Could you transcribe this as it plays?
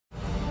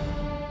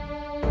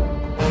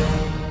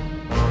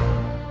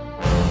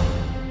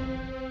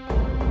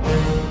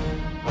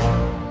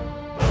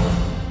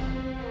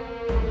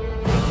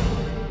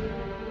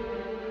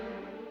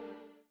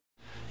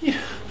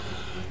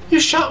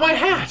shot my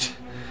hat!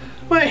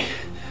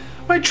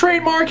 My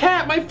trademark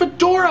hat! My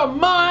fedora!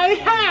 My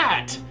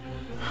hat!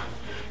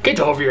 Get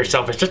over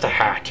yourself, it's just a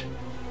hat.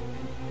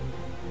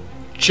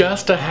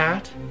 Just a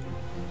hat?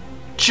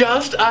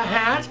 Just a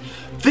hat?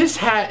 This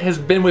hat has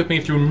been with me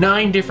through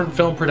 9 different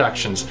film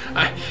productions.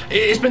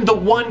 It's been the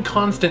one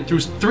constant through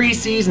 3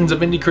 seasons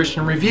of Indy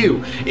Christian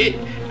Review.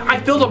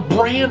 I built a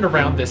brand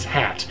around this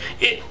hat.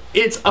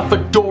 It's a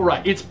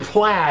fedora, it's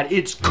plaid,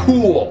 it's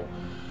cool.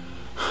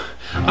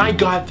 I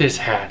got this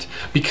hat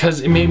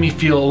because it made me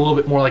feel a little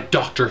bit more like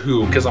Doctor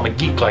Who, because I'm a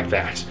geek like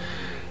that.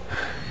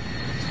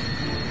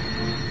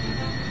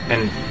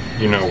 And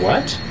you know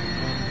what?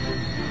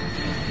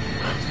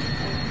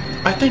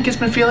 I think it's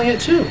been feeling it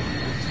too.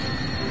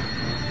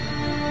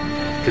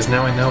 Because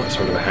now I know what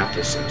sort of a hat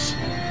this is.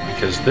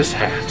 Because this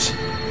hat,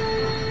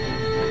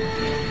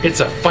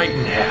 it's a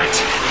fighting hat.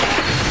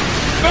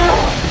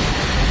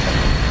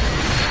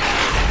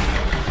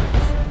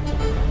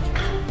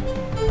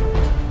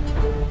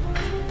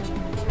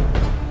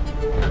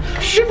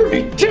 Shiver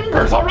me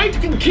timbers, alright? You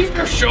can keep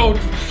your show.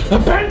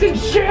 Abandoned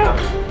ship!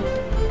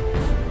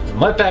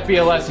 Let that be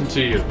a lesson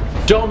to you.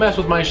 Don't mess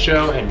with my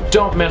show and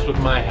don't mess with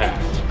my hat.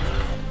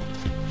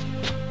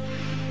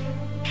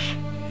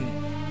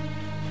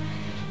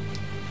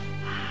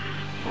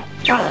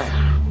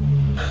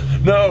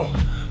 No!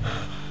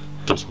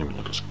 Doesn't even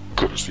look as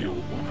good as the old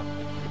one.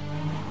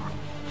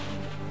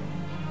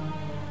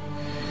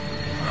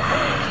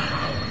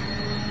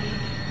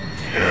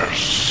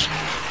 Yes.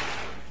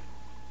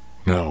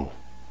 No.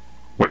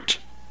 Wait.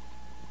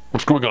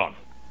 What's going on?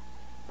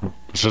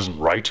 This isn't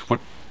right. What?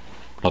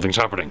 Nothing's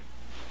happening.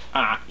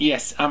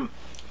 Yes,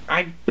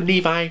 I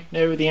believe I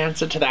know the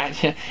answer to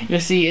that. You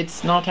see,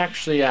 it's not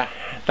actually the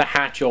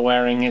hat you're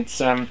wearing,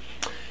 it's a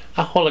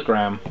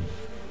hologram.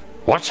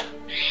 What?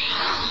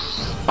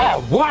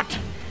 Oh, what?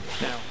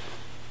 No.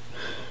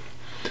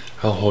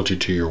 I'll hold you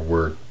to your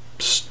word,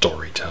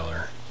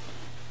 storyteller.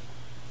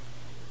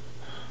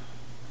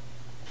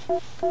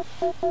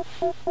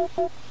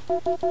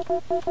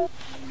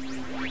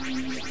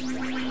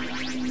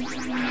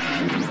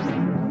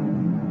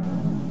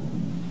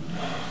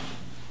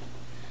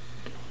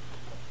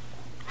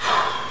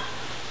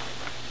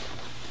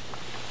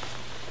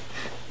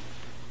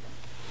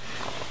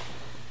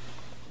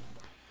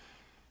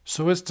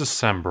 So it's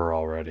December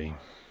already.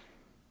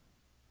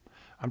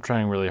 I'm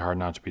trying really hard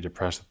not to be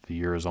depressed that the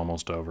year is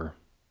almost over.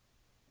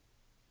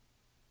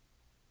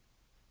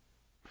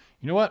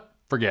 You know what?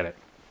 Forget it.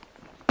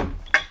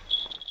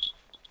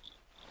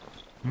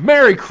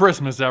 Merry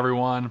Christmas,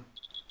 everyone!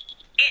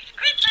 It's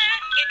Christmas!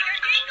 Get your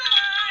jingle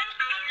on!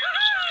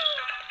 Woo-hoo!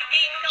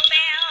 Jingle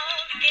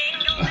bells,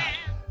 jingle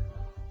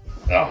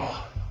bells. Oh.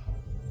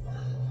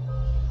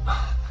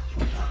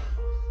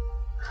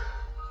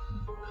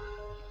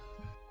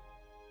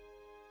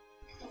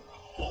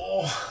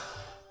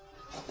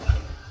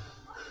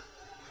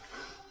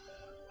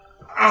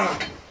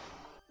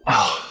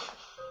 Oh.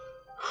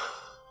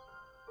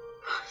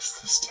 Is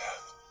this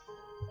death?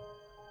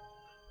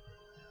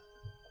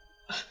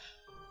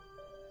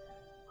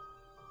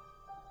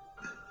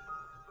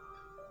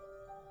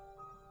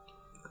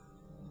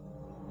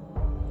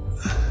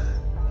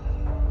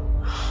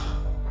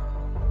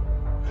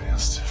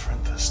 Feels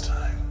different this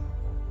time.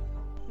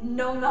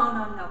 No.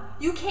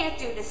 You can't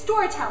do this.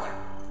 Storyteller,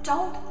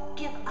 don't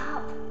give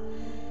up.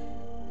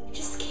 You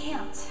just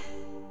can't.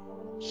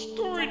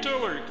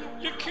 Storyteller,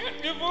 you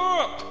can't give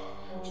up!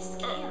 Just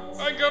can't.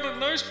 I got a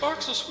nice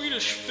box of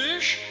Swedish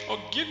fish.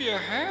 I'll give you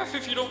half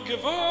if you don't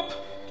give up.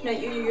 No,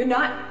 you're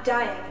not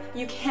dying.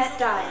 You can't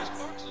die.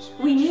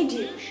 We need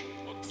you.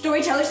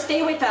 Storyteller,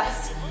 stay with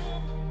us.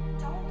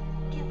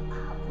 Don't give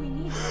up. We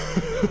need you.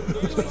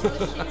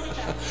 Storyteller, stay with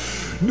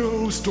us.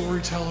 No,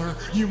 storyteller,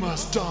 you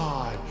must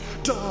die.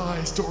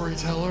 Die,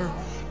 storyteller,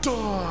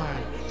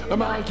 die.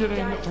 Am I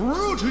getting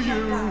through to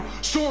you?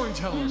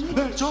 Storytellers,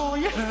 that's all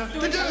you have to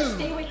Storyteller, do.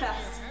 stay with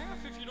us.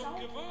 Half if you don't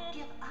give up.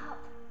 Give up.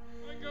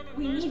 I got a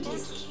We nice need box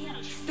you. of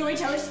Swedish fish.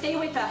 Storyteller, stay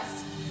with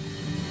us.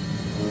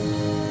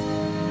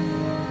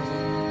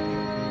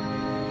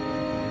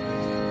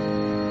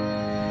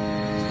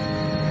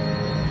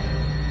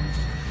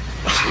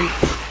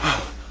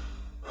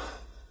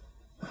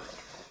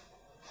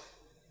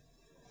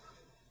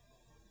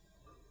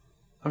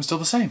 I'm still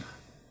the same.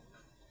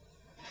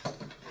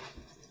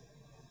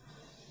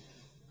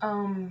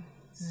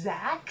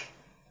 Zack?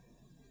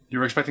 You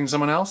were expecting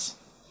someone else?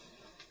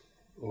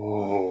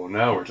 Oh,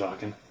 now we're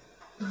talking.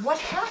 What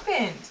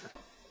happened?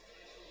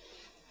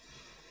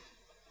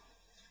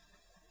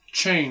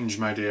 Change,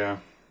 my dear.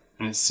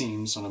 And it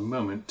seems on a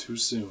moment too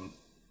soon.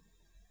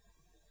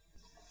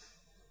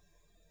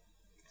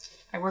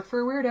 I work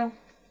for a weirdo.